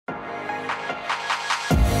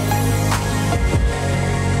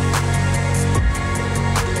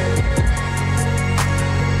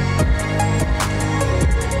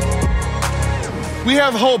We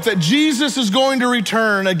have hope that Jesus is going to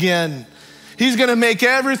return again. He's gonna make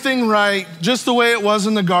everything right, just the way it was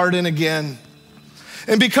in the garden again.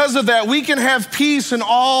 And because of that, we can have peace in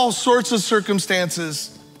all sorts of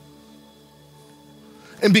circumstances.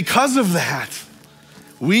 And because of that,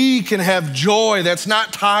 we can have joy that's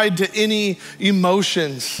not tied to any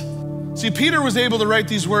emotions. See, Peter was able to write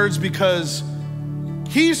these words because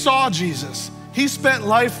he saw Jesus. He spent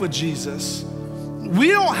life with Jesus. We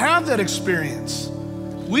don't have that experience.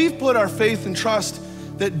 We've put our faith and trust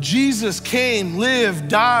that Jesus came, lived,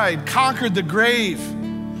 died, conquered the grave,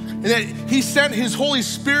 and that he sent his Holy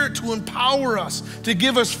Spirit to empower us, to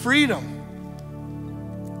give us freedom.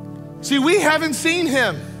 See, we haven't seen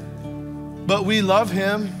him, but we love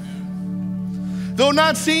him. Though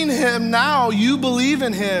not seeing him now, you believe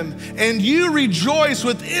in him, and you rejoice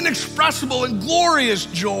with inexpressible and glorious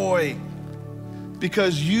joy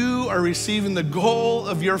because you are receiving the goal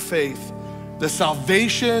of your faith, the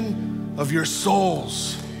salvation of your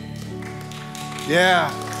souls.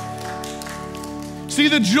 Yeah. See,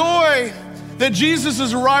 the joy that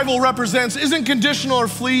Jesus' arrival represents isn't conditional or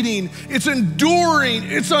fleeting. It's enduring,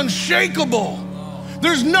 it's unshakable.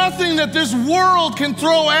 There's nothing that this world can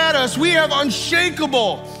throw at us. We have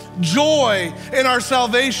unshakable joy in our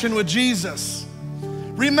salvation with Jesus.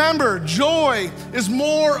 Remember, joy is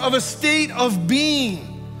more of a state of being.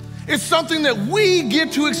 It's something that we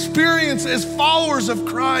get to experience as followers of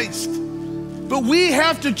Christ, but we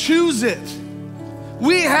have to choose it.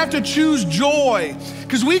 We have to choose joy,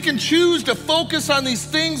 because we can choose to focus on these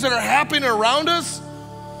things that are happening around us,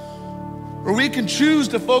 or we can choose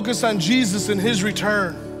to focus on Jesus and his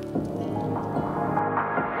return.